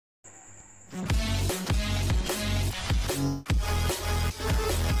While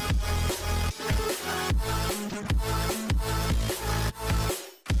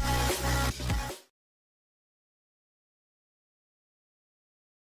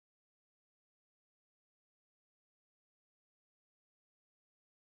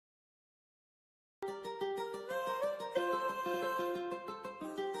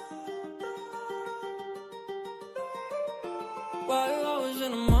I was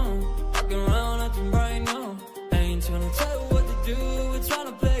in the mall, walking around acting right now. I ain't tryna tell you what to do, we're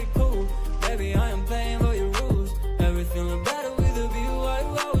tryna play it cool. Baby, I am playing by your rules. Everything look better with a view.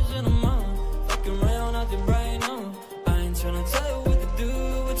 While I was in the mall, walking around acting right now. I ain't tryna tell you what to do,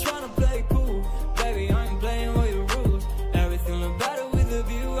 we're tryna play it cool. Baby, I am playing by your rules. Everything look better with a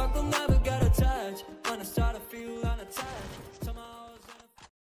view. I could never get attached when I start to feel unattached. Somehow I was in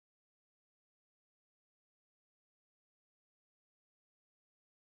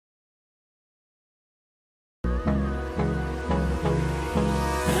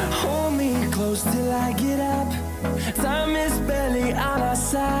a close till I get up. Time is barely on our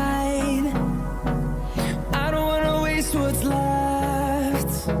side. I don't wanna waste what's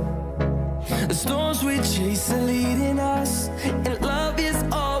left. The storms we chase are leading us, and love is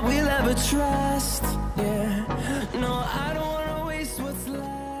all we'll ever trust. Yeah, no, I don't wanna waste what's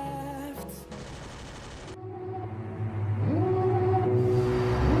left.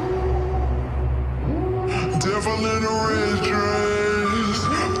 Devil in a red dress,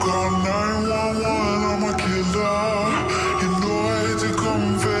 call 911, I'm a killer. You know I hate to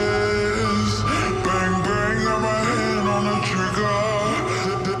confess. Bang bang, got my hand on the trigger.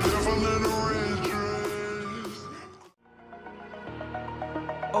 The devil in a red dress.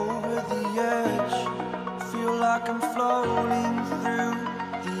 Over the edge, feel like I'm floating through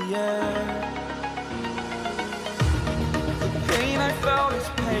the air. The pain I felt is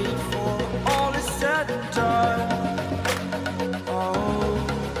paid for, all is said and done. Oh,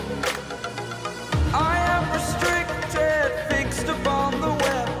 I am restricted, fixed upon the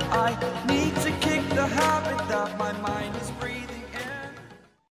web. I need to kick the habit that my mind is breathing in.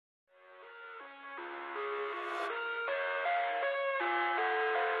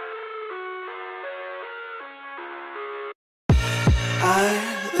 I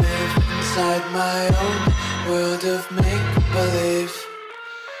live inside my own world of make-believe.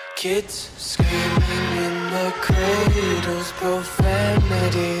 Kids screaming in the cradles,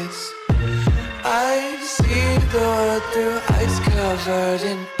 profanities. I see the world through ice covered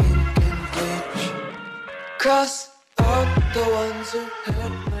in ink and bleach. Cross out the ones who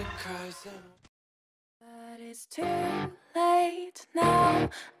heard my cries and... But it's too late now.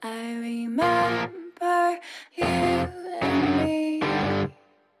 I remember you and me,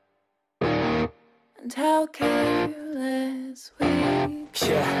 and how careless we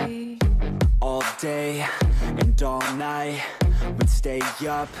be. All day and all night, we'd stay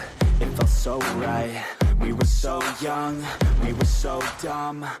up, it felt so right. We were so young, we were so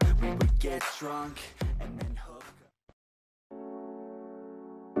dumb. We would get drunk and then hook up.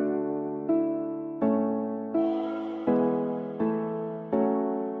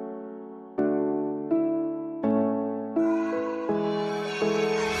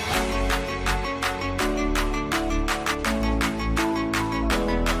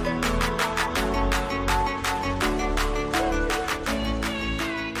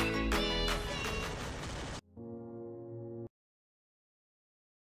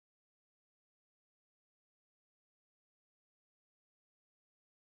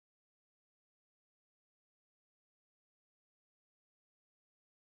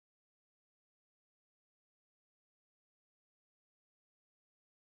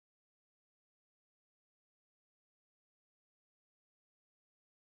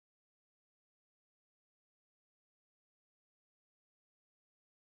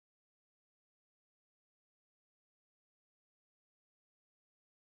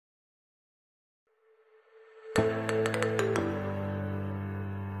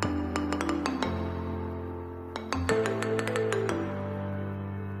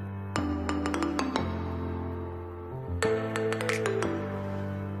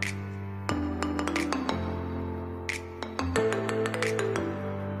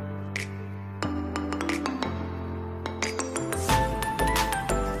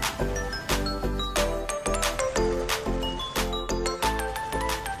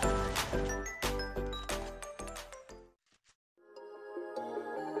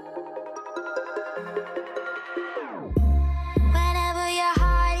 Whenever your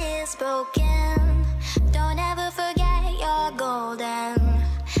heart is broken, don't ever forget you're golden.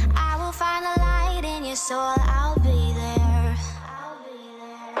 I will find the light in your soul, I'll be there.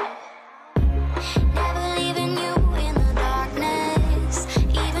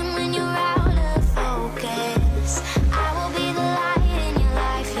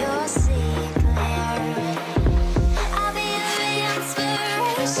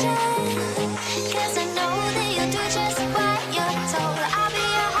 'cause I know that you'll do just what you're told. I'll be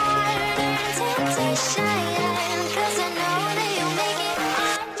your heart and temptation, 'cause I know that you'll make it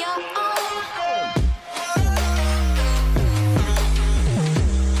on your own.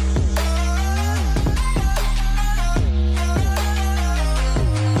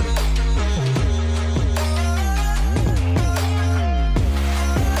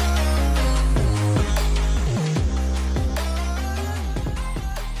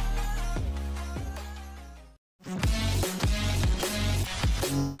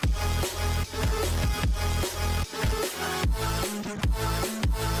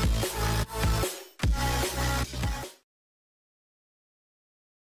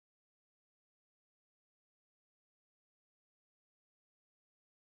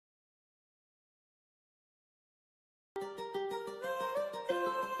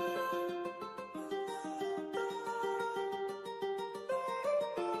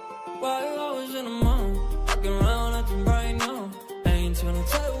 While I was in the mall, walking around acting bright now. I ain't tryna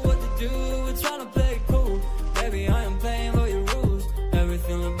tell you what to do, we're tryna play it cool. Baby, I am playing by your rules.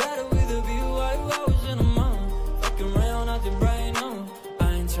 Everything look better with a view. While I was in the mall, walking around acting bright now. I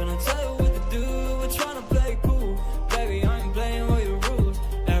ain't tryna tell you what to do, we're tryna play it cool. Baby, I am playing by your rules.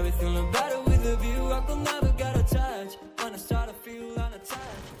 Everything look better with a view. I could never get attached when I start to feel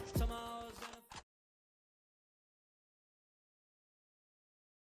unattached. Somehow I was in a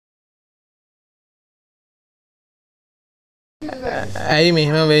ඇයි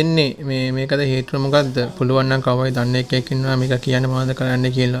මෙහෙම වෙන්නේ මේකද හේතුව මොකද්ද පුළුවන් නම් කවයි දන්න එකෙක් ඉන්නවා මේක කියන්න මොනවද කරන්න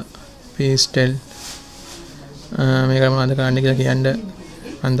කියලා please tell මේක මොනවද කරන්න කියලා කියන්න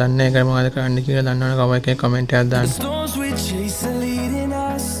මම දන්නේ ඒක මොනවද කරන්න කියලා දන්නවනේ කවයි එකේ කමෙන්ට් එකක් දාන්න Storms we chase are leading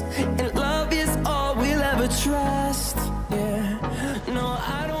us, and love is all we'll ever trust. Yeah, no,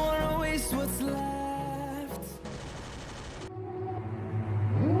 I don't wanna waste what's left.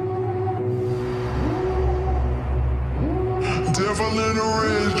 Devil in a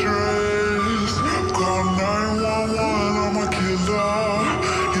red dress. Call 911, I'm a killer.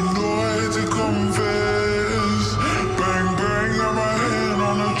 You know I hate to confess. Bang, bang, got my hand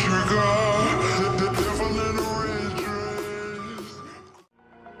on the trigger. The devil in a red dress.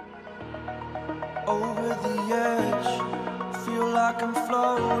 Over the edge, feel like I'm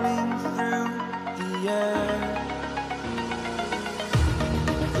floating through the air.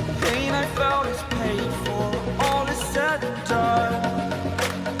 The pain I felt is paid for, all is said and done.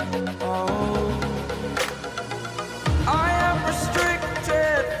 Oh, I am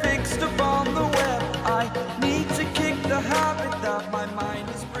restricted, fixed upon the web. I need to kick the habit that my mind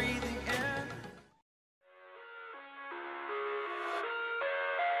is breathing in.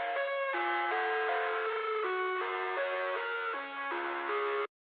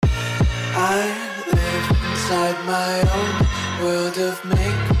 I live inside my own world of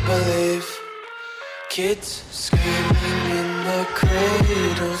make-believe. Kids screaming in the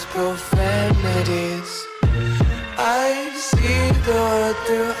cradles, profanities. I see the world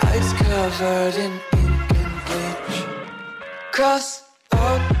through ice covered in ink and bleach. Cross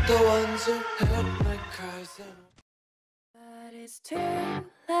out the ones who heard my cries and But it's too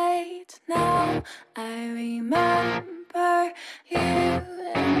late now. I remember you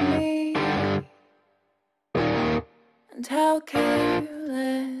and me, and how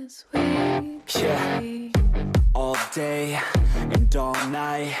careless we Yeah. be. All day and all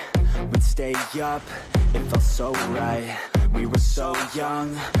night, we'd stay up, it felt so right. We were so young,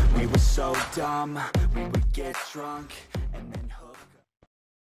 we were so dumb. We would get drunk and then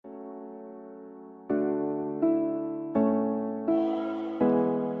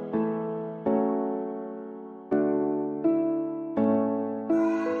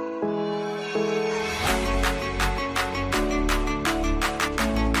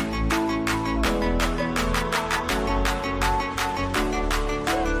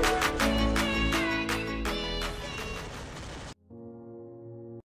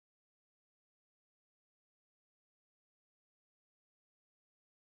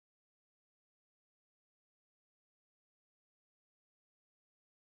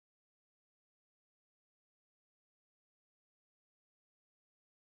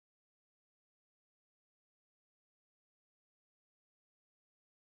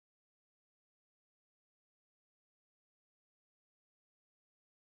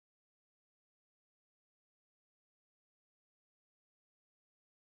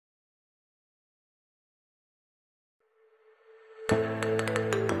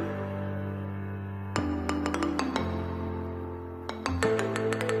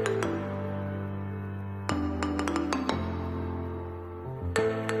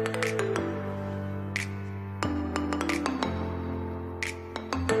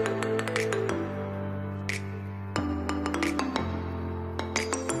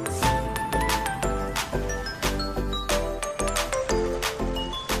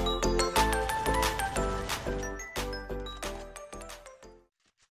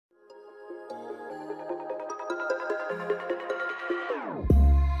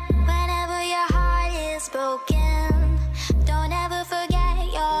spoken. Don't ever forget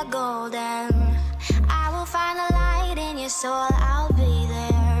you're golden. I will find the light in your soul. I'll be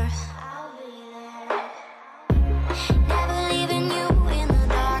there. Never leaving you in the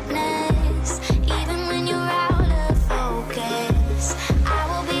darkness, even when you're out of focus. I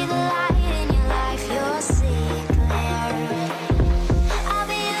will be the light in your life. You'll see clear. I'll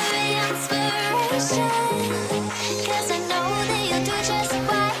be your inspiration, 'cause I know that you'll do just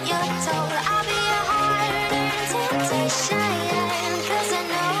what you're told. I'll be your heart-earned temptation, 'cause I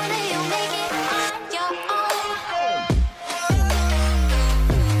know that you'll make it on your own.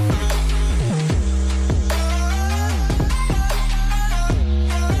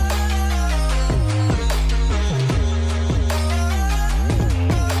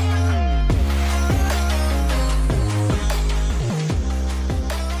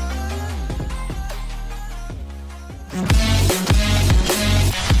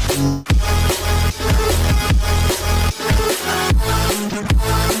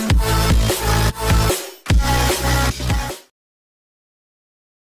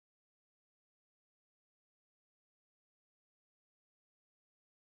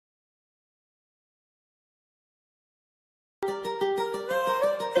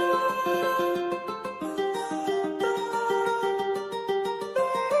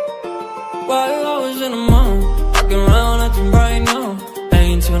 While I was in the mall, walking around acting right now. I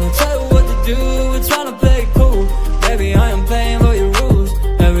ain't tryna tell you what to do, we're tryna play it cool. Baby, I am playing by your rules.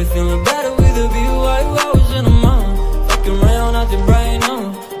 Everything look better with a view. While I was in the mall, walking around acting right now.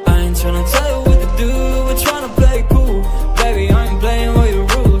 I ain't tryna tell you what to do, we're tryna play it cool. Baby, I am playing by your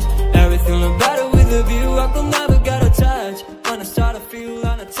rules. Everything look better with a view. I could never get attached when I start to feel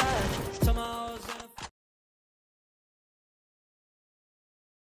unattached. Somehow I was in a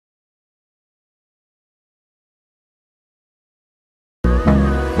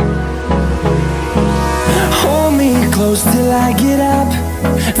Hold me close till I get up.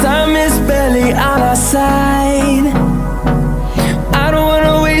 Time is barely on our side. I don't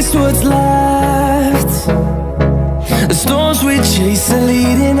wanna waste what's left. The storms we chase are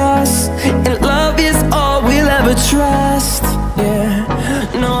leading us, and love is all we'll ever trust. Yeah,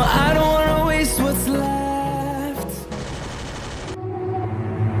 no, I don't wanna waste what's left.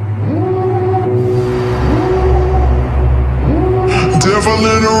 Devil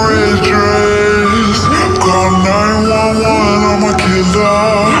in a red dress. Call 911, I'm a killer.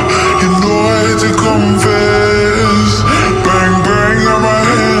 You know I hate to confess. Bang, bang, got my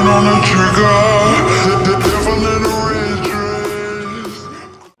hand on the trigger. The devil in a red dress.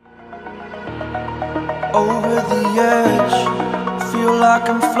 Over the edge, feel like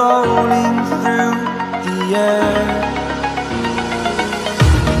I'm floating through the air.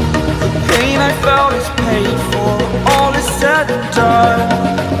 The pain I felt is paid for, all is said and done.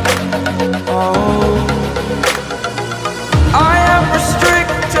 Oh, I am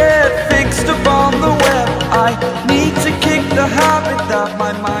restricted, fixed upon the web. I need to kick the habit that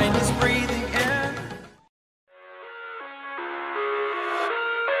my mind is breathing in.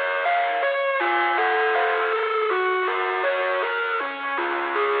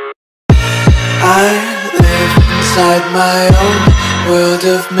 I live inside my own world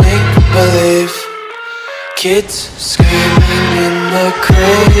of make-believe. Kids screaming in the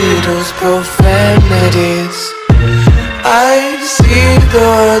cradles, profanities. I see the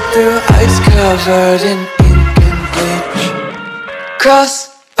world through ice covered in ink and bleach. Cross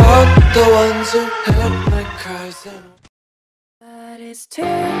out the ones who heard my cries and But it's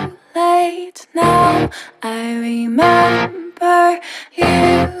too late now. I remember you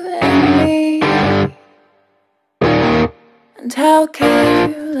and me, and how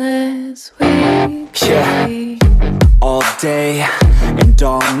careless we Yeah. be. All day and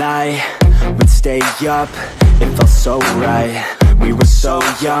all night, we'd stay up, it felt so right. We were so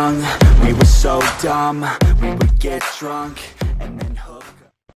young, we were so dumb. We would get drunk and then hook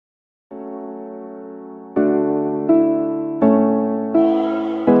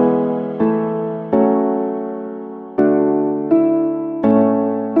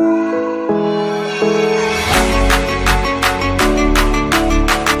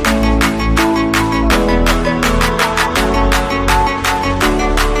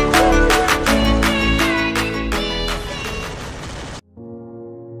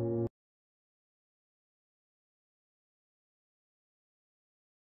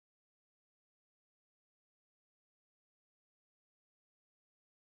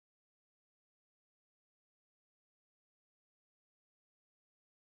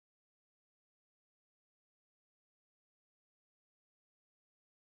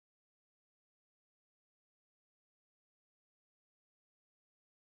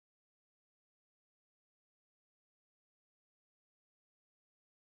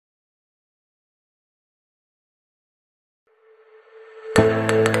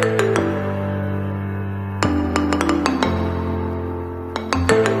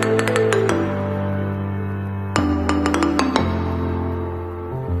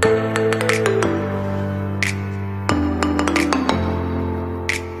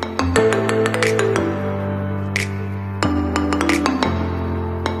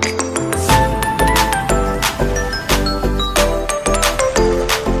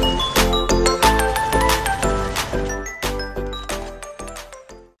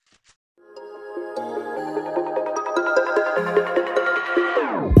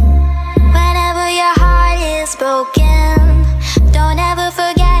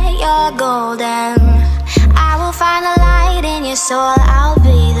your soul, I'll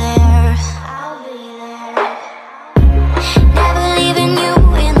be there. Never leaving you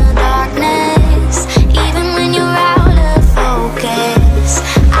in the darkness, even when you're out of focus.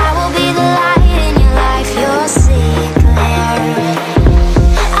 I will be the light in your life, you'll see clear.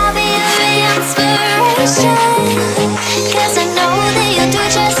 I'll be your inspiration, 'cause I know that you'll do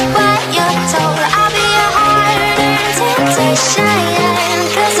just what you're told. I'll be your heart and temptation,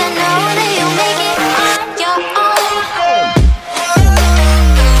 'cause I know that you'll make it on your own.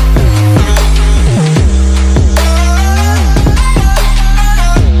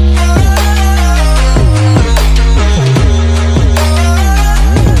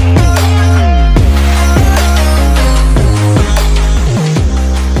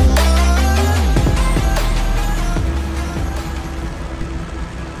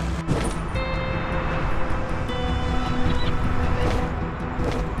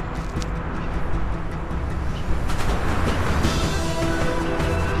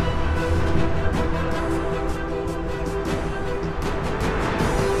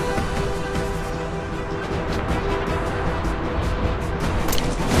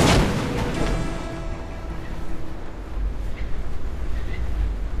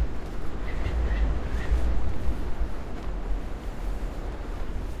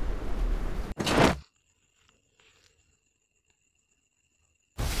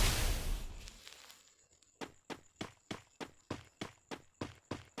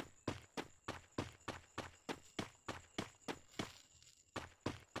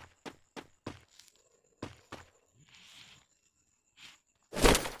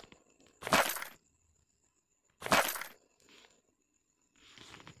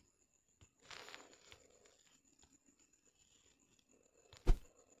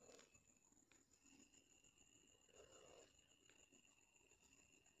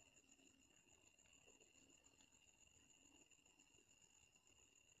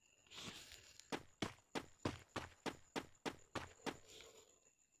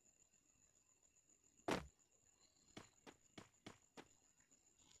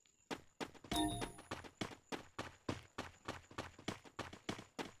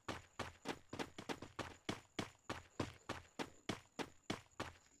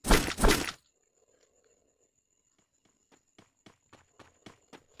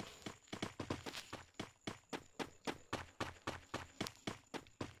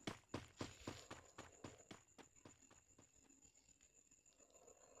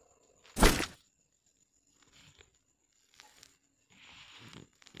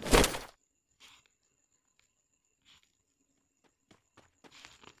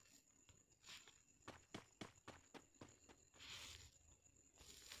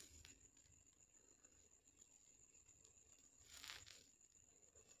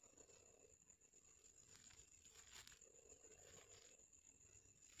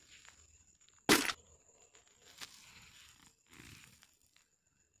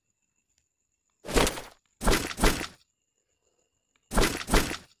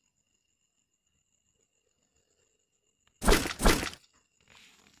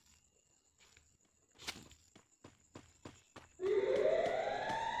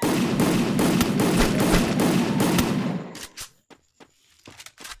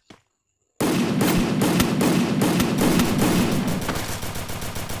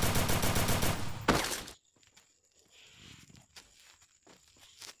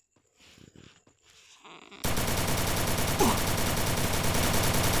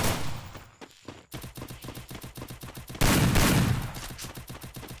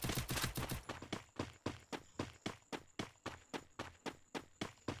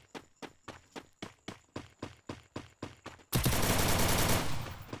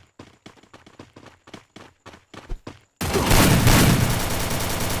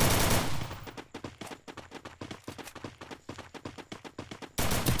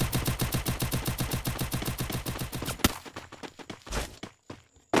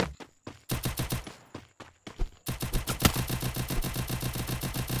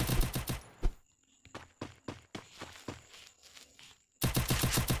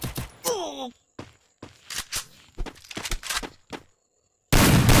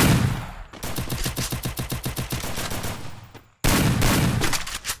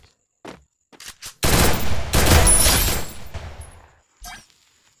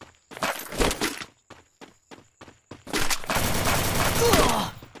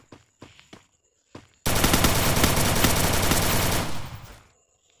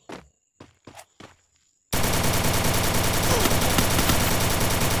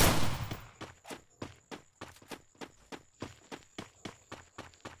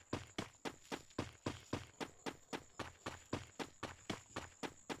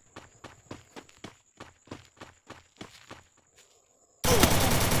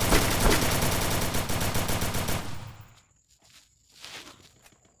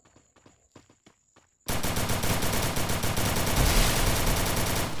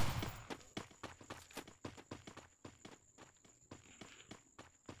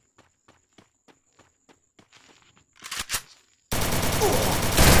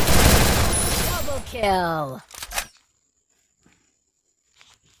 kill.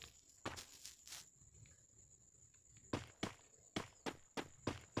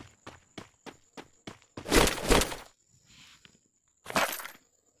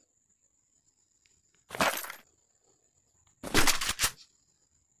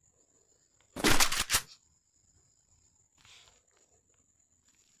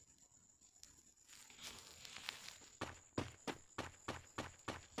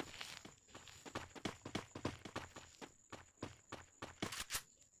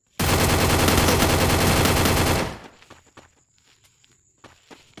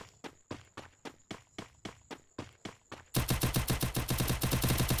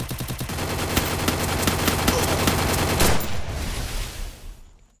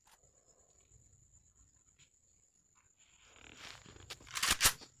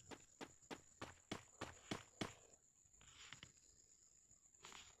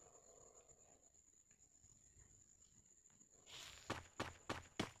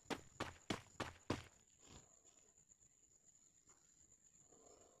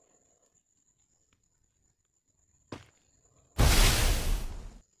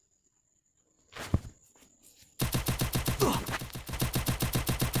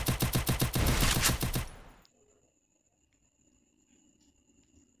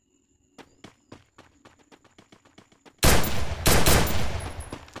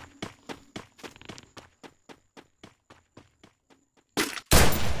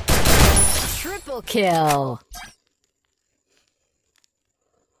 Triple kill.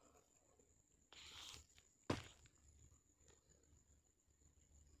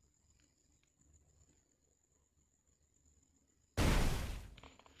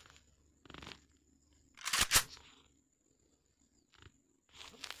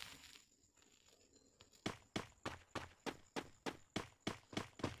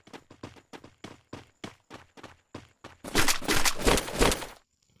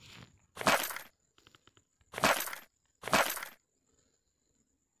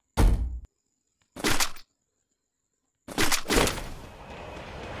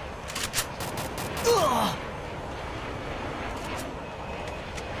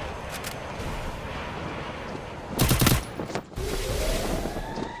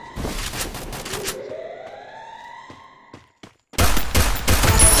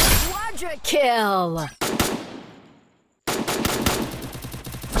 Quadra kill.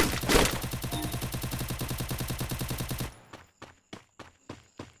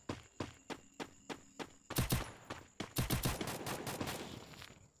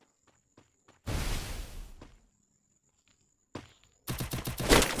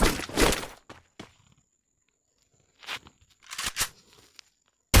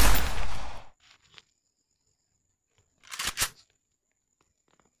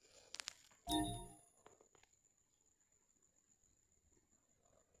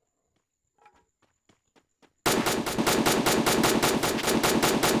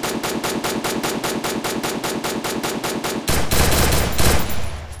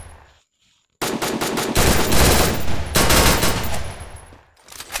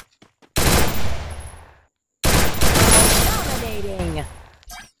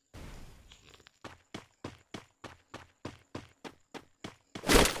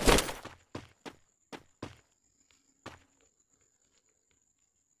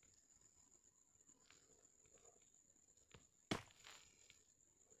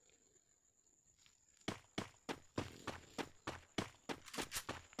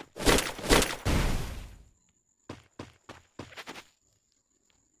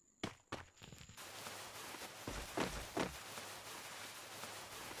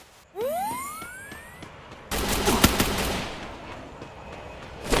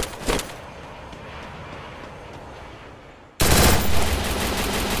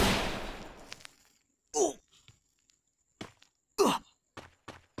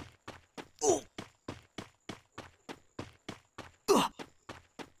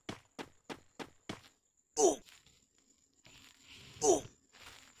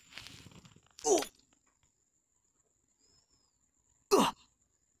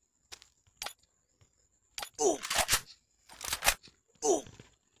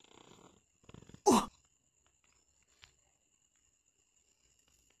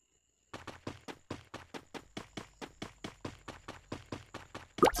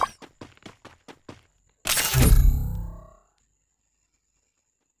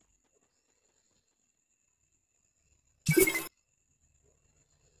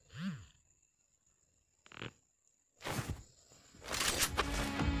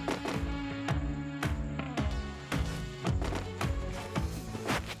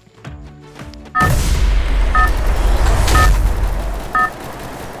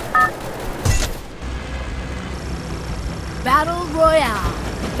 Royale.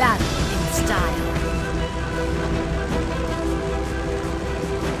 Battle in style.